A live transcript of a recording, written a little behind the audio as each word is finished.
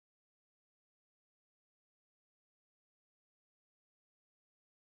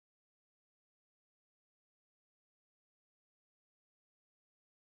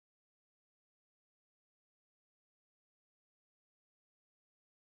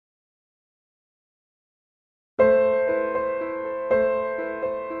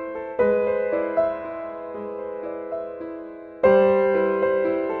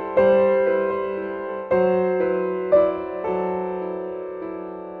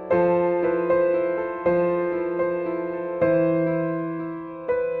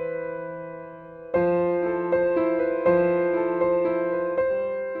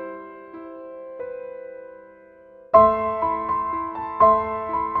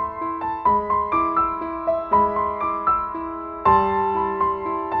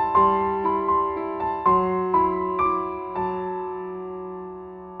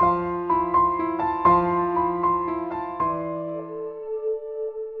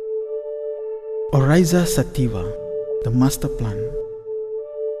Oryza Sativa, the master plant.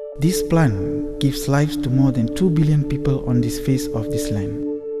 This plant gives life to more than 2 billion people on this face of this land.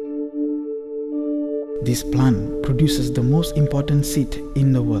 This plant produces the most important seed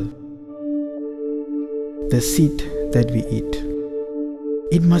in the world, the seed that we eat.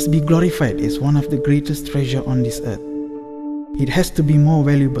 It must be glorified as one of the greatest treasures on this earth. It has to be more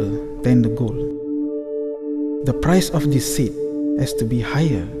valuable than the gold. The price of this seed has to be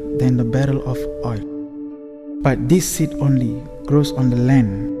higher than the barrel of oil. But this seed only grows on the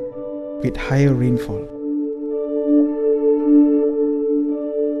land with higher rainfall.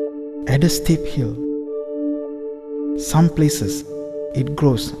 At a steep hill, some places it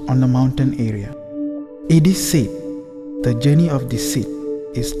grows on the mountain area. It is said the journey of this seed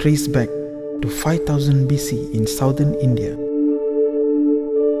is traced back to 5000 BC in southern India.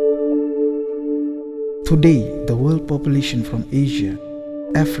 Today, the world population from Asia,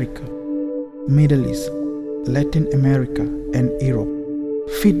 Africa, Middle East, Latin America and Europe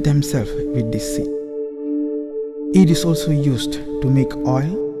feed themselves with this seed. It is also used to make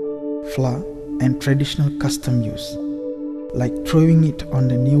oil, flour and traditional custom use, like throwing it on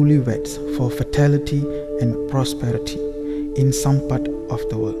the newlyweds for fertility and prosperity in some part of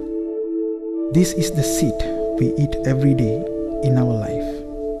the world. This is the seed we eat every day in our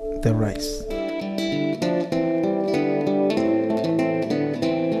life, the rice.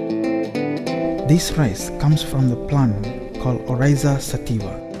 This rice comes from the plant called Oryza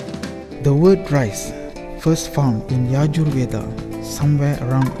Sativa. The word rice first found in Yajurveda somewhere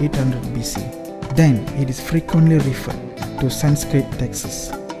around 800 BC. Then it is frequently referred to Sanskrit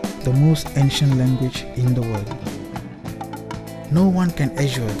texts, the most ancient language in the world. No one can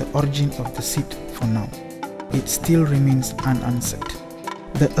assure the origin of the seed for now. It still remains unanswered.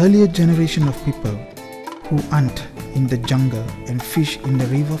 The earlier generation of people who hunt in the jungle and fish in the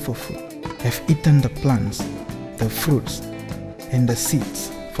river for food have eaten the plants, the fruits, and the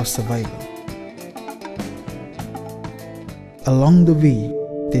seeds for survival. Along the way,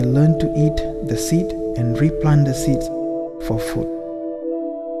 they learn to eat the seed and replant the seeds for food.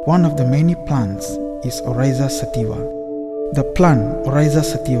 One of the many plants is Oryza Sativa. The plant Oryza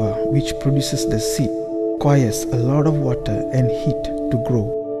Sativa, which produces the seed, requires a lot of water and heat to grow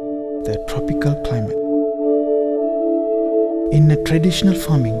the tropical climate. In a traditional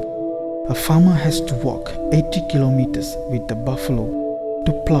farming, a farmer has to walk 80 kilometers with the buffalo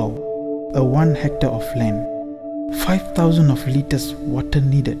to plow a 1 hectare of land. 5,000 of liters water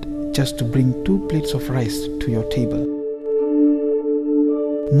needed just to bring 2 plates of rice to your table.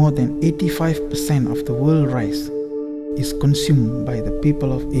 More than 85% of the world rice is consumed by the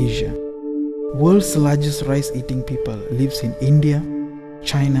people of Asia. World's largest rice-eating people lives in India,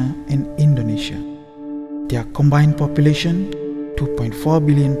 China and Indonesia. Their combined population, 2.4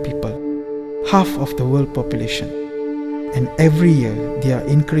 billion people, half of the world population, and every year they are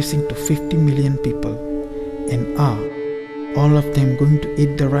increasing to 50 million people. And are all of them going to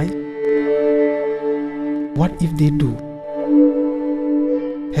eat the rice? What if they do?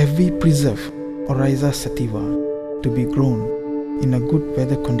 Have we preserved Oryza Sativa to be grown in a good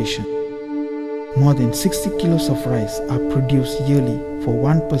weather condition? More than 60 kilos of rice are produced yearly for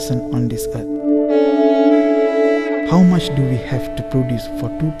one person on this earth. How much do we have to produce for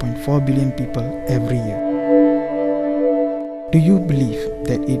 2.4 billion people every year? Do you believe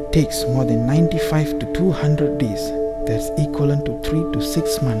that it takes more than 95 to 200 days, that's equivalent to 3 to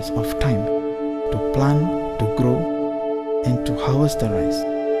 6 months of time, to plant, to grow, and to harvest the rice?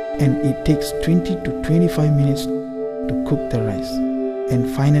 And it takes 20 to 25 minutes to cook the rice. And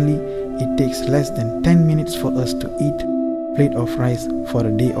finally, it takes less than 10 minutes for us to eat a plate of rice for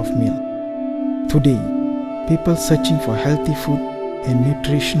a day of meal. Today, people searching for healthy food and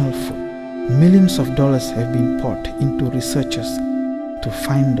nutritional food, millions of dollars have been poured into researchers to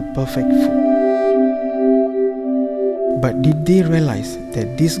find the perfect food. But did they realize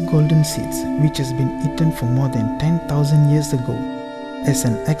that these golden seeds, which has been eaten for more than 10,000 years ago, as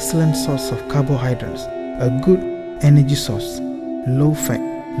an excellent source of carbohydrates, a good energy source, low fat,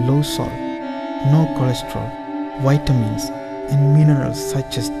 low salt, no cholesterol, vitamins and minerals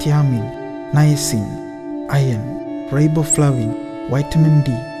such as thiamine, niacin, iron, riboflavin, vitamin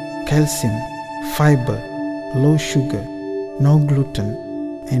D, calcium, fiber, low sugar, no gluten,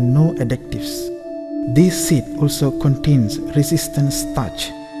 and no additives. This seed also contains resistant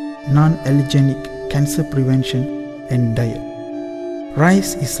starch, non-allergenic, cancer prevention, and diet.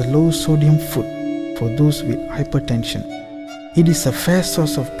 Rice is a low-sodium food for those with hypertension. It is a fair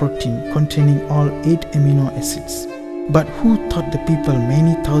source of protein containing all 8 amino acids. But who taught the people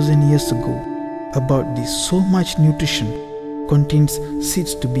many thousand years ago about this so much nutrition contains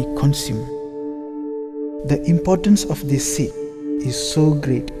seeds to be consumed? The importance of this seed is so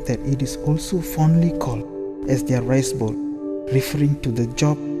great that it is also fondly called as their rice bowl, referring to the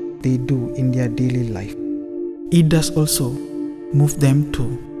job they do in their daily life. It does also move them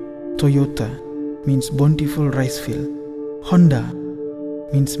to Toyota means bountiful rice field. Honda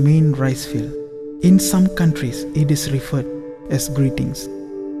means main rice field. In some countries, it is referred as greetings.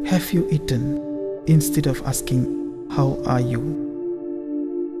 Have you eaten? Instead of asking, how are you?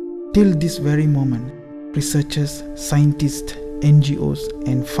 Till this very moment, researchers, scientists, NGOs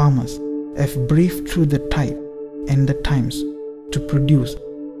and farmers have braved through the tide and the times to produce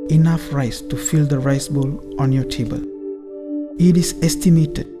enough rice to fill the rice bowl on your table. It is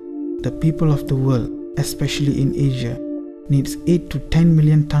estimated the people of the world, especially in Asia, needs 8 to 10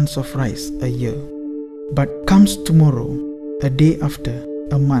 million tons of rice a year. But comes tomorrow, a day after,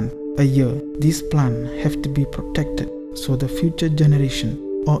 a month, a year, these plants have to be protected so the future generation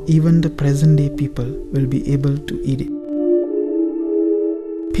or even the present day people will be able to eat it.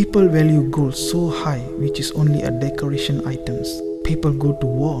 People value gold so high, which is only a decoration items. People go to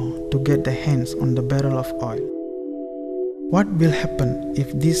war to get their hands on the barrel of oil. What will happen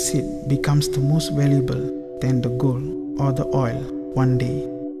if this seed becomes the most valuable than the gold or the oil one day?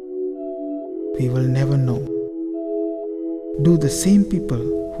 We will never know. Do the same people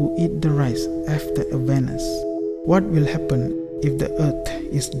who eat the rice have the awareness? What will happen if the earth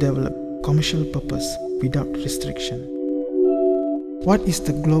is developed commercial purpose without restriction? What is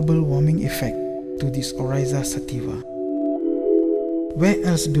the global warming effect to this Oryza Sativa? Where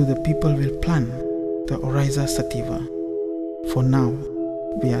else do the people will plant the Oryza Sativa? For now,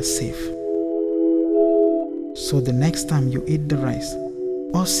 we are safe. So the next time you eat the rice,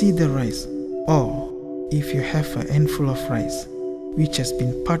 or see the rice, or if you have a handful of rice, which has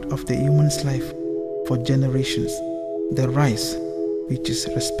been part of the human's life for generations, the rice which is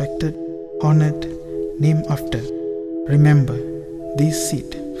respected, honored, named after, remember, this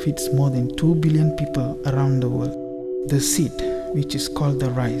seed feeds more than 2 billion people around the world. The seed, which is called the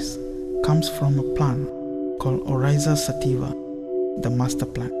rice, comes from a plant called Oryza Sativa, the master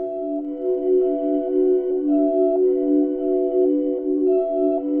plant.